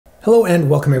Hello and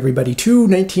welcome everybody to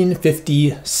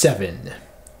 1957.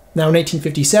 Now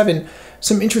 1957,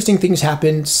 some interesting things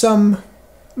happened, some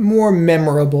more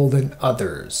memorable than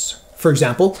others. For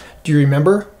example, do you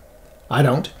remember? I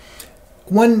don't.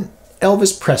 One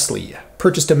Elvis Presley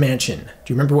purchased a mansion.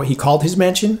 Do you remember what he called his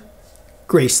mansion?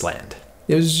 Graceland.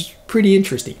 It was pretty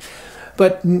interesting.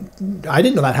 But I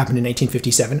didn't know that happened in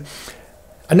 1957.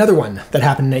 Another one that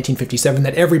happened in 1957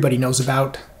 that everybody knows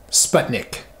about,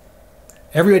 Sputnik.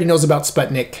 Everybody knows about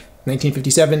Sputnik,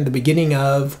 1957, the beginning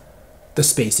of the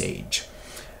space age,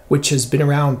 which has been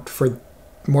around for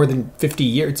more than 50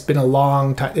 years. It's been a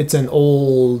long time. It's an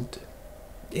old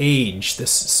age,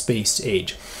 this space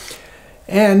age.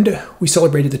 And we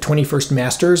celebrated the 21st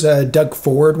Masters. Doug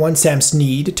Ford won, Sam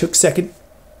Snead took second.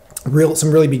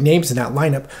 Some really big names in that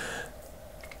lineup.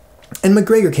 And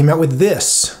MacGregor came out with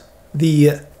this,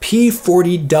 the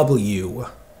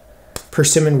P40W.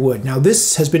 Persimmon wood. Now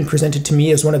this has been presented to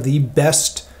me as one of the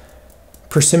best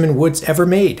persimmon woods ever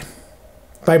made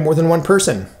by more than one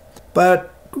person.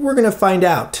 But we're going to find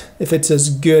out if it's as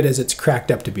good as it's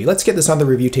cracked up to be. Let's get this on the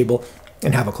review table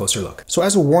and have a closer look. So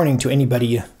as a warning to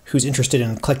anybody who's interested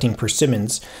in collecting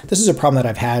persimmons, this is a problem that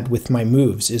I've had with my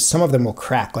moves, is some of them will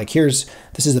crack. Like this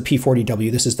is the P40W,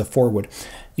 this is the 4-wood.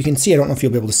 You can see, I don't know if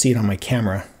you'll be able to see it on my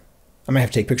camera. I might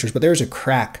have to take pictures, but there's a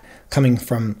crack coming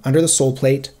from under the sole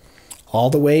plate all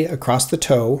the way across the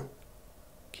toe.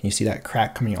 Can you see that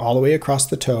crack coming all the way across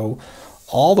the toe,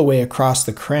 all the way across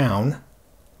the crown?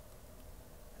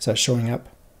 Is that showing up?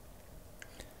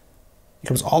 It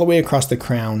comes all the way across the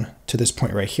crown to this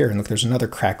point right here. And look, there's another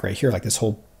crack right here, like this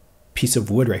whole piece of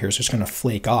wood right here is just going to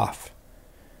flake off.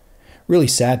 Really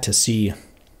sad to see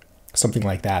something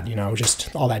like that, you know,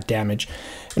 just all that damage.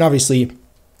 And obviously,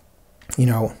 you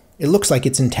know, it looks like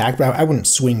it's intact, but I wouldn't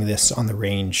swing this on the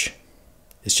range.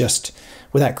 It's just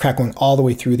with that crack going all the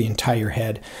way through the entire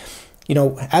head. You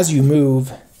know, as you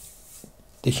move,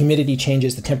 the humidity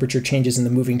changes, the temperature changes in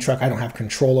the moving truck. I don't have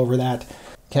control over that.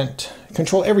 Can't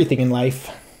control everything in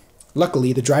life.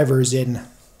 Luckily, the driver is in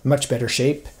much better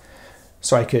shape,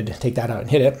 so I could take that out and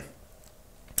hit it.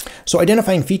 So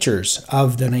identifying features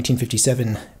of the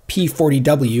 1957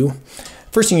 P40W.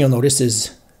 First thing you'll notice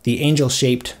is the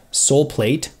angel-shaped sole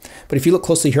plate. But if you look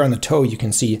closely here on the toe, you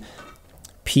can see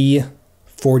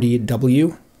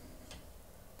P40W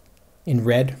in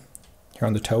red here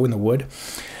on the toe in the wood.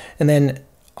 And then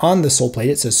on the sole plate,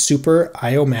 it says Super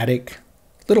Iomatic,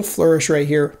 little flourish right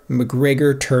here,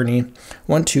 MacGregor tourney,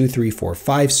 1, 2, 3, 4,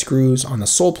 5 screws on the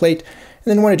sole plate, and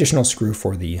then one additional screw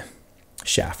for the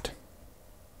shaft.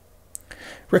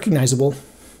 Recognizable,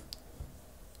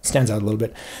 stands out a little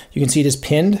bit. You can see it is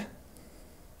pinned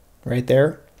right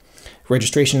there.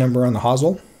 Registration number on the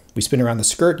hosel. We spin around the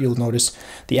skirt, you'll notice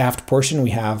the aft portion,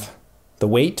 we have the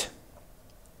weight,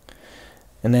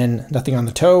 and then nothing on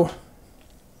the toe.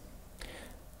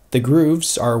 The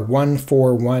grooves are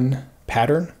 1-4-1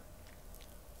 pattern,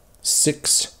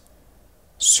 6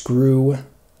 screw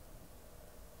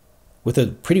with a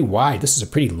pretty wide, this is a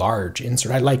pretty large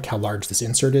insert. I like how large this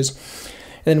insert is.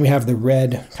 And then we have the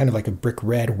red, kind of like a brick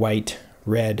red, white,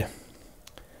 red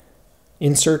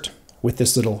insert with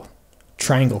this little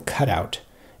triangle cutout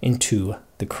into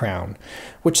the crown,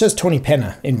 which says Tony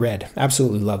Penna in red.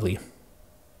 Absolutely lovely.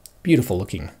 Beautiful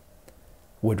looking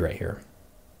wood right here.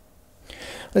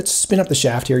 Let's spin up the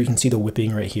shaft here. You can see the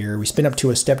whipping right here. We spin up to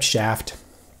a stepped shaft.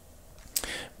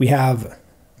 We have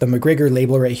the MacGregor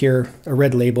label right here, a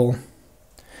red label.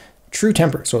 True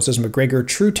temper. So it says MacGregor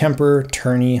True Temper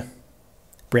Tourney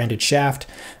branded shaft.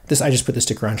 I just put the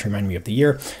sticker on to remind me of the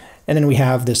year. And then we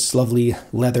have this lovely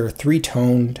leather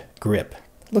 3-toned grip.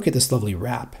 Look at this lovely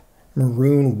wrap.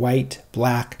 Maroon, white,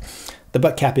 black. The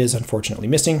butt cap is unfortunately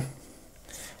missing.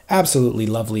 Absolutely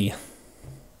lovely,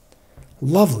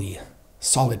 lovely,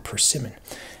 solid persimmon.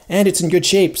 And it's in good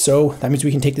shape, so that means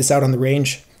we can take this out on the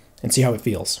range and see how it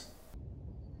feels.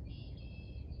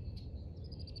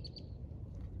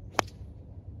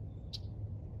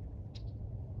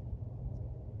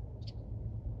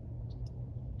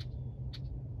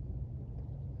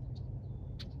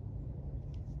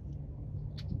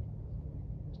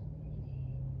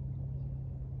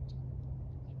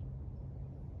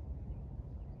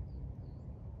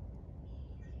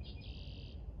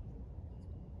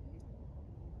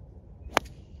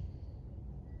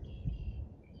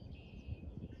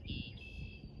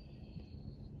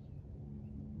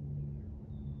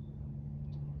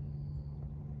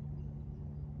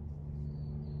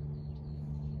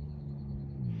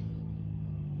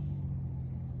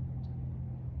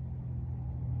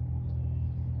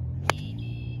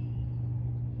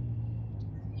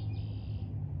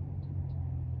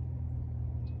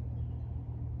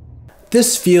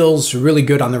 this feels really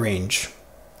good on the range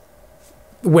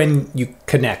when you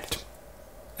connect.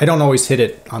 I don't always hit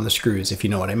it on the screws, if you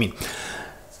know what I mean.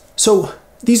 So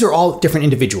these are all different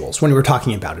individuals when we're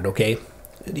talking about it, okay?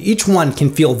 Each one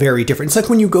can feel very different. It's like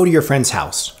when you go to your friend's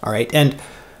house, all right? And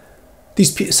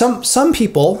some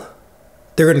people,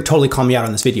 they're going to totally call me out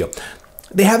on this video.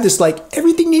 They have this like,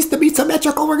 everything needs to be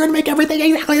symmetrical. We're going to make everything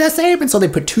exactly the same. And so they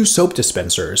put 2 soap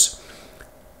dispensers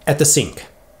at the sink.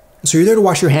 And so you're there to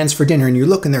wash your hands for dinner and you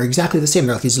look and they're exactly the same.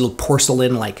 They're like these little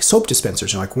porcelain like soap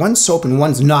dispensers. You're like, one's soap and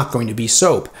one's not going to be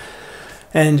soap.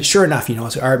 And sure enough, you know,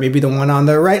 all right, maybe the one on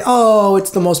the right, oh,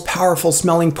 it's the most powerful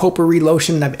smelling potpourri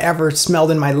lotion I've ever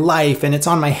smelled in my life. And it's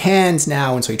on my hands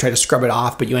now. And so you try to scrub it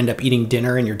off, but you end up eating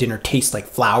dinner and your dinner tastes like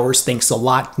flowers. Thanks a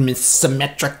lot, Miss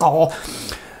Symmetrical.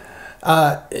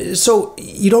 So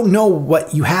you don't know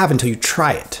what you have until you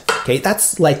try it. Okay,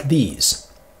 that's like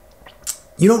these.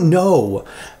 You don't know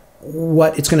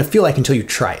what it's going to feel like until you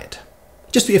try it.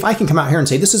 Just if I can come out here and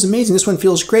say, this is amazing, this one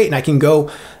feels great, and I can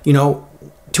go, you know,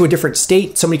 to a different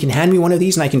state, somebody can hand me one of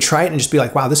these and I can try it and just be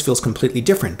like, wow, this feels completely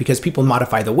different, because people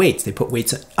modify the weights. They put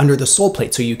weights under the sole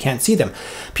plate so you can't see them.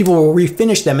 People will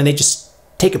refinish them and they just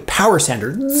take a power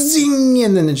sander, zing,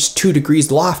 and then there's 2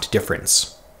 degrees loft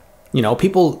difference. You know,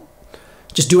 people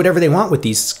just do whatever they want with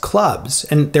these clubs,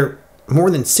 and they're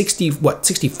more than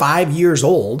 65 years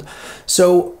old.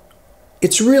 So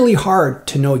it's really hard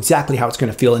to know exactly how it's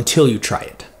going to feel until you try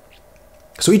it.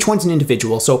 So each one's an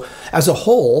individual. So as a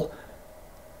whole,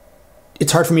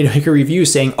 it's hard for me to make a review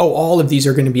saying, oh, all of these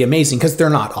are going to be amazing, because they're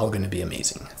not all going to be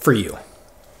amazing for you.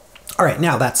 All right,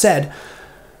 now that said,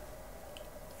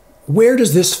 where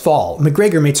does this fall?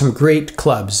 MacGregor made some great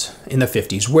clubs in the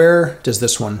 50s. Where does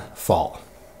this one fall?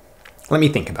 Let me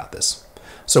think about this.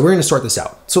 So we're going to sort this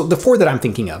out. So the 4 that I'm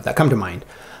thinking of that come to mind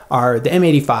are the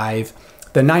M85,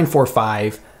 the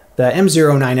 945, the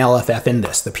M09 LFF, and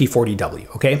this, the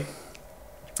P40W, okay?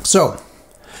 So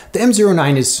the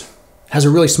M09 has a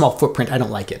really small footprint. I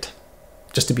don't like it,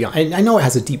 just to be honest. I know it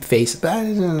has a deep face, but I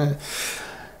don't know.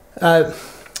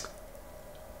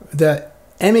 The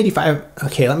M85,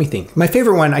 okay, let me think. My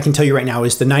favorite one, I can tell you right now,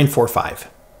 is the 945.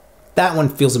 That one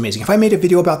feels amazing. If I made a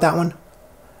video about that one,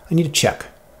 I need to check.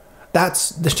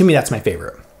 To me, that's my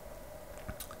favorite.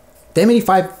 The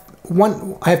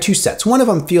M85, I have 2 sets. One of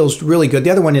them feels really good. The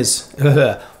other one is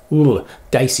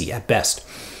dicey at best.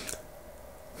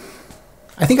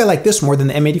 I think I like this more than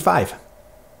the M85.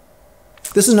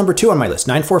 This is number 2 on my list.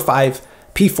 945,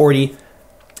 P40,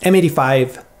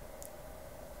 M85,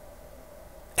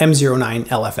 M09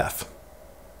 LFF.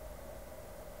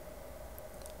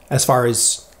 As far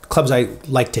as clubs I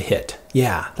like to hit.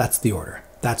 Yeah, that's the order.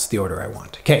 That's the order I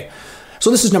want. Okay.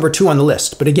 So this is number 2 on the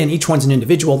list, but again, each one's an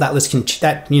individual. That list can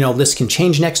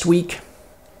change next week.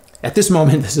 At this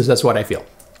moment, that's what I feel.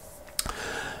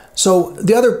 So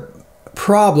the other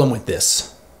problem with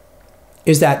this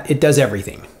is that it does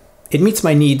everything. It meets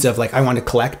my needs of like, I want to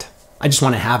collect. I just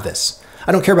want to have this.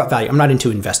 I don't care about value. I'm not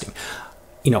into investing.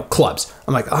 You know, clubs.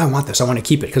 I'm like, oh, I want this. I want to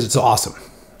keep it because it's awesome.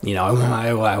 You know,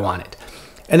 I want it.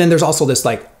 And then there's also this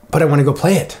like, but I want to go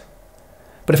play it.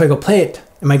 But if I go play it,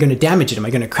 am I going to damage it? Am I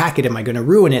going to crack it? Am I going to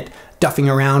ruin it duffing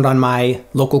around on my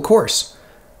local course?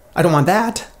 I don't want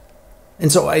that.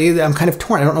 And so I'm kind of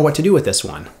torn. I don't know what to do with this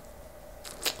one.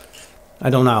 I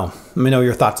don't know. Let me know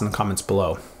your thoughts in the comments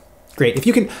below. Great. If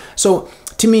you can, so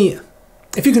to me,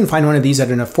 if you can find one of these at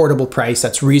an affordable price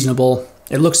that's reasonable,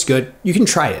 it looks good, you can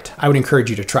try it. I would encourage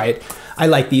you to try it. I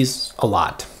like these a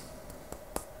lot.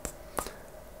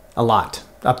 A lot.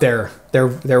 Up there,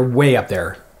 they're way up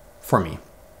there for me.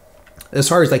 As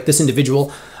far as like this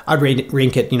individual, I'd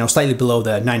rank it, you know, slightly below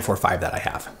the 945 that I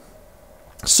have.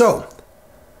 So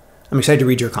I'm excited to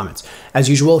read your comments. As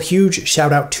usual, huge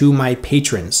shout out to my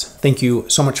patrons. Thank you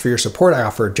so much for your support. I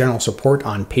offer general support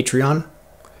on Patreon.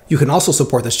 You can also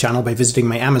support this channel by visiting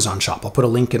my Amazon shop. I'll put a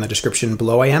link in the description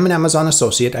below. I am an Amazon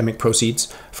associate. I make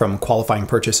proceeds from qualifying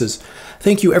purchases.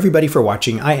 Thank you everybody for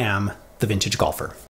watching. I am the Vintage Golfer.